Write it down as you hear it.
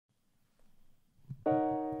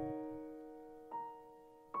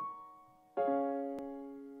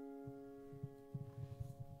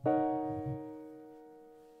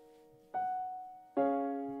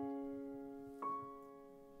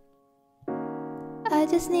I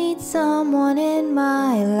just need someone in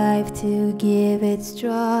my life to give it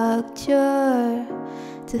structure,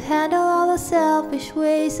 to handle all the selfish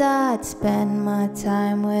ways I'd spend my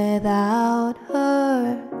time without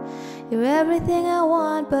her. You're everything I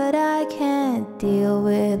want, but I can't deal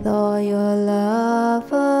with all your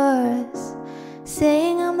lovers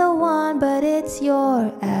saying I'm the one, but it's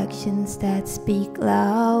your actions that speak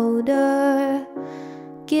louder.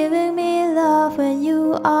 Giving me love when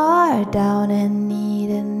you are down and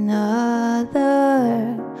need another.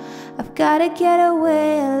 I've gotta get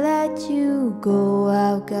away and let you go,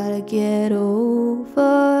 I've gotta get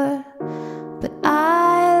over. But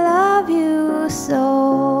I love you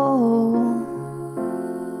so,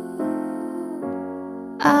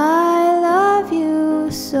 I love you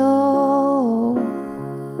so,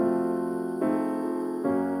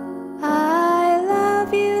 I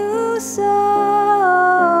love you so,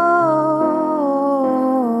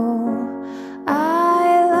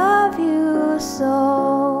 I love you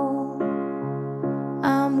so.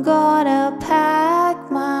 I'm gonna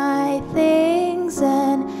pack my things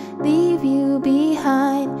and leave you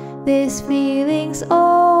behind. This feeling's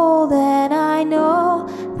old and I know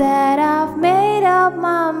that I've made up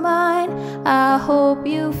my mind. I hope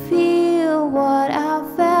you feel what I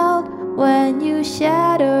felt when you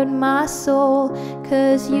shattered my soul,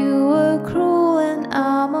 'cause you were cruel and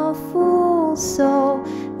I'm a fool, so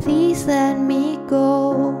please let me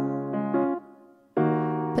go.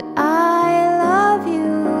 But I love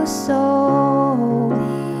you so,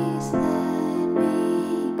 please let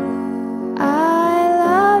me go. I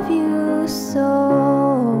love you so,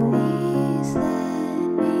 please let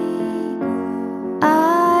me go. I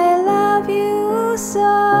love you so,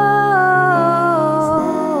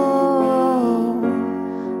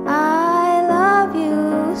 I love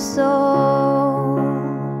you so.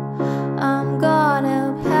 I'm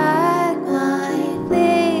gonna pack my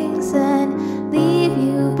things and leave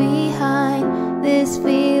you behind. This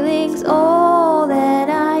feeling's old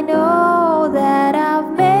and I know that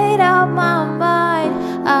I've made up my mind.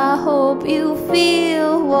 I hope you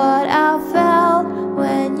feel what I felt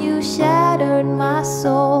when you shattered my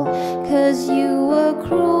soul, 'cause you were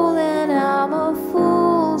cruel and I'm a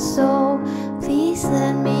fool, so please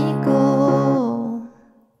let me go.